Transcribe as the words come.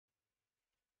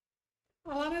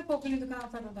Olá, meu povo lindo do canal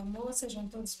Tarô do Amor, sejam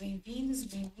todos bem-vindos,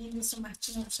 bem-vindas. Eu sou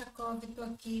Martina Chakov e estou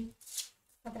aqui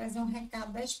para trazer um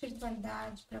recado da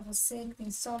espiritualidade para você que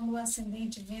tem Sol, Lua,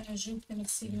 Ascendente, Vênus, Júpiter no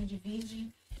signo de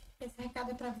Virgem. Esse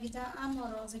recado é para a vida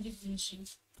amorosa de Virgem.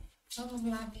 Vamos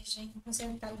lá, Virgem. Você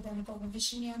está lidando com algum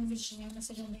virginiano, virginiana,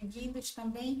 sejam bem-vindos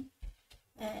também.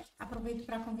 Aproveito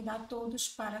para convidar todos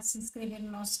para se inscrever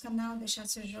no nosso canal, deixar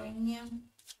seu joinha.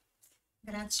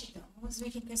 Gratidão. Vamos ver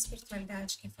o que a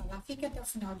espiritualidade quer falar. Fique até o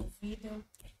final do vídeo,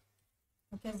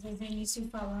 porque às vezes eu inicio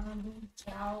falando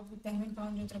de algo e termino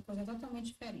falando de outra coisa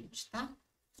totalmente diferente, tá?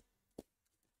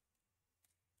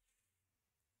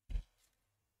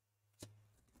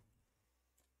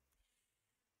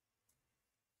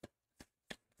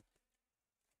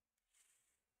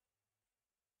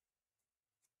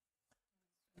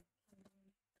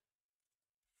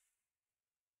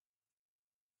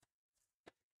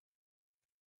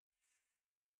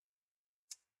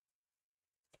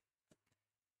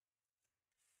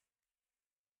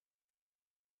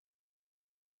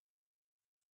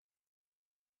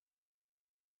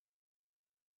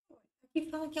 Aqui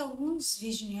fala que alguns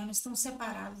virginianos estão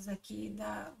separados aqui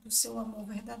do seu amor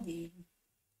verdadeiro.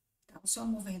 Tá? O seu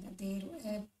amor verdadeiro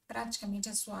é praticamente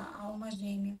a sua alma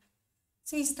gêmea.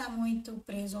 Você está muito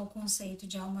preso ao conceito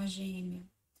de alma gêmea.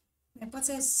 Pode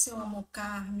ser seu amor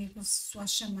kármico, sua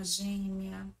chama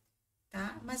gêmea,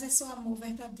 tá? Mas é seu amor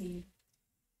verdadeiro.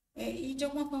 E de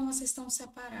alguma forma vocês estão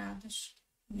separados,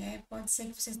 né? Pode ser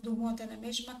que vocês durmam até na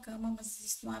mesma cama, mas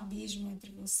existe um abismo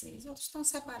entre vocês. Outros estão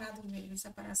separados mesmo,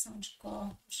 separação de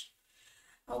corpos.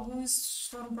 Alguns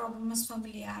foram problemas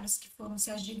familiares que foram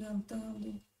se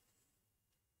agigantando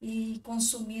e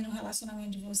consumindo o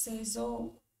relacionamento de vocês,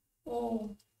 ou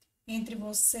entre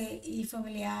você e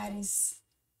familiares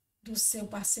do seu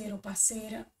parceiro ou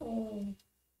parceira, ou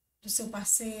do seu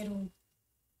parceiro,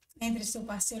 entre seu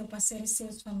parceiro ou parceira e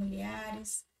seus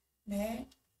familiares, né?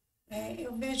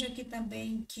 Eu vejo aqui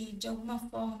também que, de alguma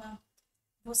forma,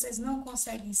 vocês não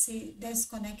conseguem se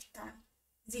desconectar.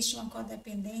 Existe uma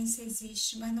codependência,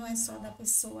 existe, mas não é só da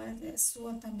pessoa, é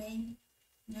sua também,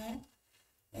 né?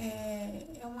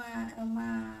 É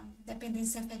uma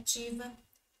dependência afetiva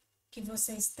que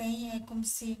vocês têm, é como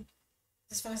se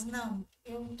vocês falassem, não,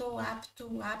 eu estou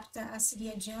apta a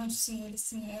seguir adiante, sim ele,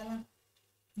 sim ela,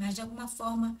 mas de alguma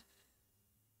forma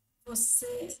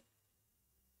você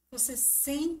você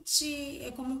sente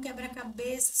como um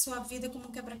quebra-cabeça, sua vida como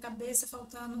um quebra-cabeça,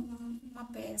 faltando uma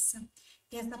peça.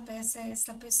 E essa peça é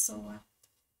essa pessoa.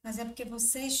 Mas é porque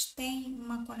vocês têm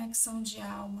uma conexão de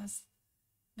almas,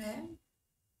 né?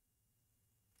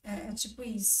 É tipo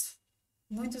isso.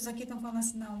 Muitos aqui estão falando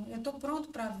assim, não, eu estou pronto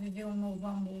para viver um novo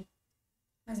amor.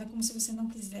 Mas é como se você não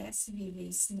quisesse viver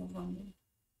esse novo amor.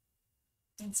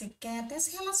 Você quer até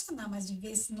se relacionar, mas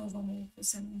viver esse novo amor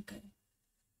você não quer.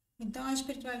 Então a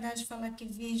espiritualidade fala que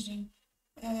Virgem,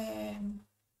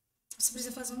 você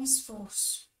precisa fazer um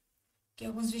esforço. Que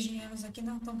alguns virginianos aqui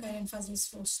não estão querendo fazer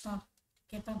esforço,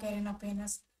 que estão querendo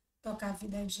apenas tocar a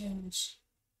vida adiante.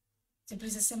 Você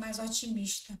precisa ser mais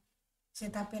otimista. Você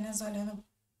está apenas olhando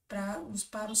para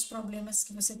os problemas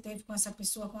que você teve com essa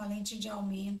pessoa com a lente de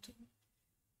aumento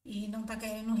e não está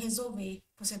querendo resolver.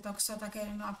 Você só está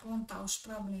querendo apontar os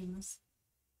problemas,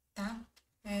 tá?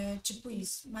 É tipo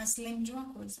isso. Mas lembre de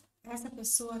uma coisa: essa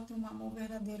pessoa tem um amor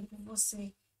verdadeiro por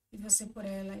você e você por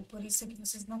ela, e por isso é que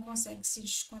vocês não conseguem se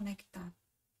desconectar,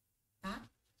 tá?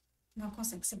 Não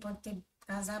consegue. Você pode ter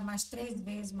casar mais 3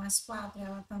 vezes, mais 4,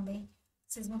 ela também.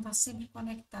 Vocês vão estar sempre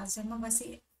conectados. Você não vai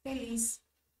ser feliz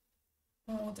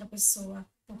com outra pessoa,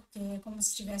 porque é como se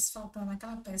estivesse faltando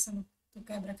aquela peça do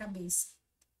quebra-cabeça.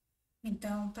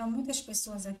 Então, para muitas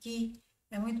pessoas aqui,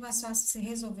 é muito mais fácil você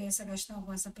resolver essa questão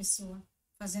com essa pessoa,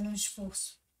 fazendo um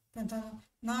esforço, tentando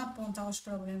não apontar os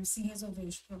problemas, sim resolver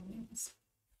os problemas.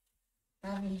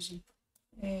 Tá, Virgem?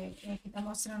 Que está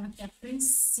mostrando aqui a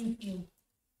princípio.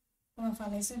 Como eu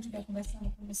falei, se eu estiver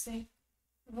conversando com você,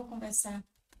 eu vou conversar.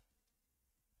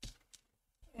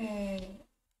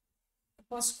 Eu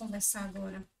posso conversar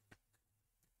agora.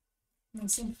 Nem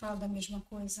sempre falo da mesma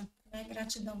coisa.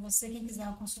 Gratidão a você. Quem quiser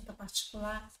uma consulta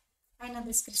particular, aí na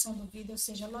descrição do vídeo, ou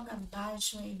seja, logo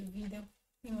abaixo aí do vídeo,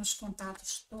 tem os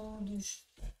contatos todos.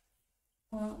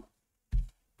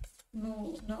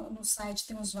 No site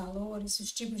tem os valores,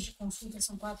 os tipos de consulta,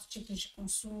 são 4 tipos de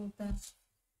consulta.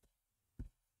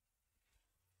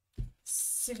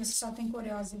 Se você só tem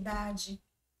curiosidade,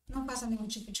 não faça nenhum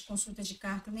tipo de consulta de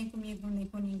carta, nem comigo, nem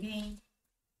com ninguém.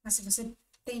 Mas se você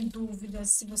tem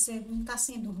dúvidas, se você não está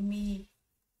sem dormir,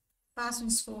 faça um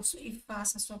esforço e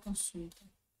faça a sua consulta,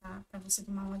 tá? Para você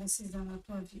tomar uma decisão na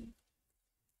tua vida.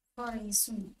 Fora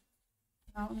isso, não.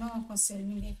 Não aconselho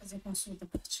ninguém a fazer consulta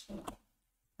particular,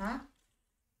 tá?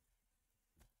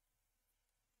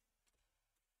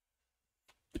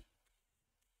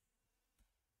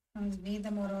 Vamos, vida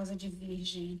amorosa de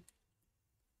Virgem.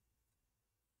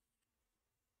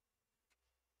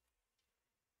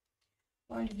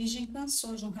 Olha, Virgem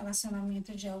cansou de um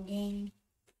relacionamento de alguém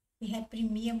que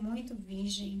reprimia muito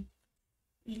Virgem.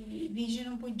 E Virgem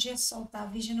não podia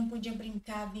soltar, Virgem não podia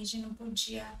brincar, Virgem não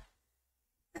podia,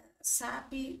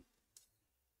 sabe?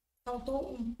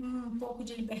 Faltou um pouco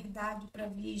de liberdade para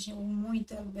Virgem, ou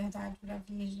muita liberdade para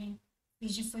Virgem.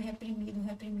 Virgem foi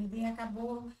reprimido, e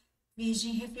acabou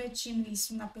Virgem refletindo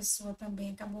isso na pessoa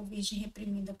também, acabou Virgem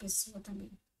reprimindo a pessoa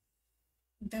também.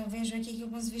 Então, eu vejo aqui que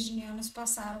alguns virginianos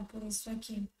passaram por isso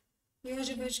aqui. E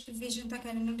hoje eu vejo que Virgem está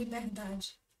querendo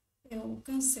liberdade. Eu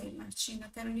cansei, Martina,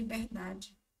 eu quero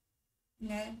liberdade,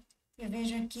 né? Eu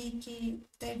vejo aqui que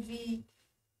teve...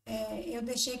 eu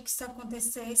deixei que isso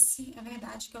acontecesse, é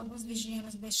verdade que alguns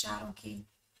virginianos deixaram aqui,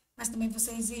 mas também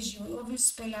você exigiu, houve um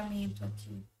espelhamento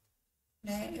aqui,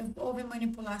 né? Houve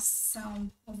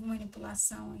manipulação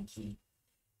aqui.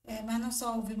 Mas não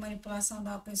só houve manipulação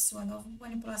da pessoa, não houve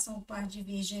manipulação por parte de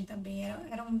Virgem também,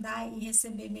 era um dar e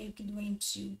receber meio que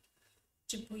doentio,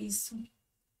 tipo isso.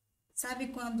 Sabe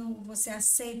quando você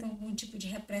aceita algum tipo de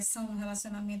repressão no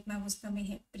relacionamento, mas você também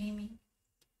reprime?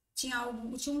 Tinha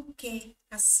um quê,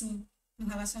 assim, no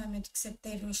relacionamento que você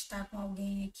teve, ou estar com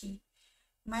alguém aqui.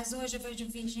 Mas hoje eu vejo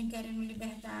Virgem querendo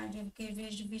liberdade, eu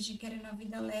vejo Virgem querendo uma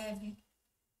vida leve,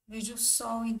 vejo o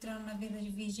sol entrando na vida de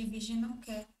Virgem, Virgem não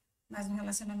quer mais um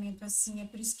relacionamento assim, é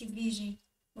por isso que Virgem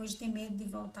hoje tem medo de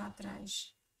voltar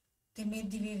atrás, tem medo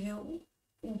de viver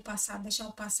o passado, deixar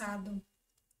o passado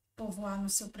povoar no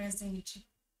seu presente,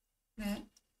 né?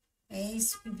 É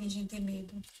isso que Virgem tem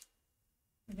medo.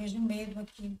 Eu vejo medo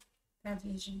aqui para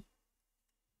Virgem.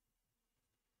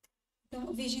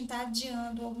 Então, Virgem está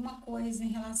adiando alguma coisa em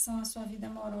relação à sua vida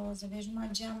amorosa. Eu vejo um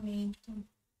adiamento.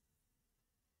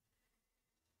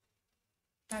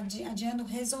 Está adiando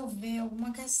resolver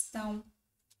alguma questão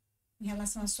em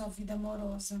relação à sua vida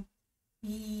amorosa.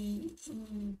 E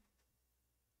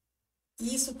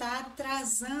isso está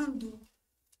atrasando.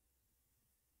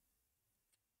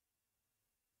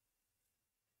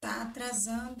 Está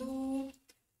atrasando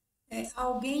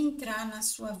alguém entrar na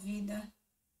sua vida.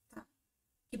 Tá?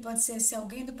 Que pode ser se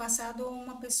alguém do passado ou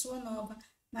uma pessoa nova.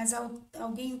 Mas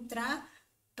alguém entrar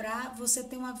para você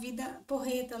ter uma vida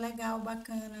porreta, legal,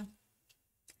 bacana.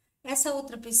 Essa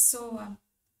outra pessoa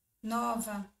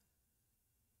nova,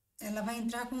 ela vai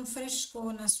entrar com um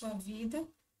frescor na sua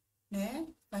vida, né?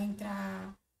 Vai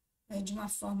entrar de uma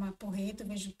forma porreta, eu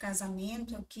vejo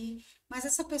casamento aqui, mas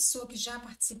essa pessoa que já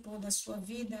participou da sua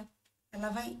vida, ela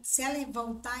vai, se ela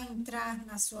voltar a entrar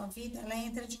na sua vida, ela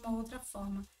entra de uma outra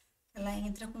forma, ela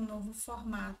entra com um novo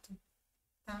formato,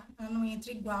 tá? Ela não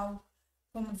entra igual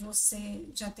como você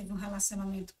já teve um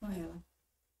relacionamento com ela,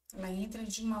 ela entra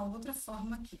de uma outra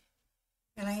forma aqui.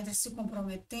 Ela entra se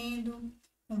comprometendo,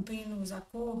 cumprindo os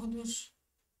acordos,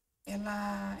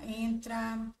 ela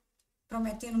entra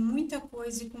prometendo muita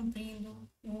coisa e cumprindo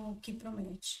o que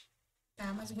promete,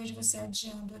 tá? Mas eu vejo você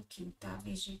adiando aqui, tá,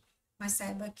 Virgem? Mas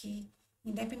saiba que,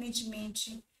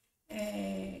 independentemente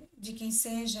de quem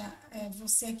seja,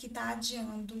 você aqui está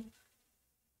adiando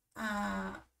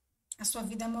a sua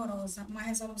vida amorosa, uma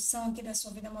resolução aqui da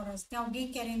sua vida amorosa. Tem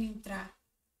alguém querendo entrar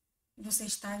e você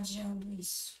está adiando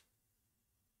isso.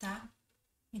 Tá?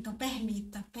 Então,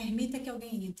 permita que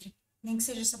alguém entre, nem que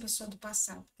seja essa pessoa do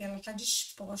passado, porque ela está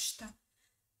disposta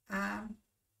a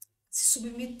se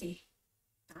submeter,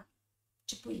 tá?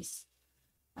 Tipo isso,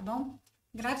 tá bom?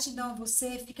 Gratidão a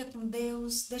você, fica com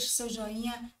Deus, deixa o seu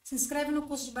joinha, se inscreve no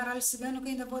curso de baralho cigano que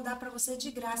eu ainda vou dar para você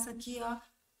de graça aqui, ó,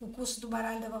 o curso do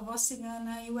baralho da vovó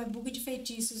cigana e o e-book de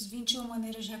feitiços, 21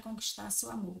 maneiras de reconquistar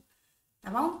seu amor, tá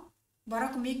bom?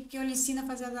 Bora comigo que eu lhe ensino a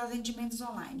fazer os atendimentos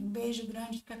online. Um beijo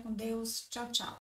grande, fica com Deus. Tchau, tchau.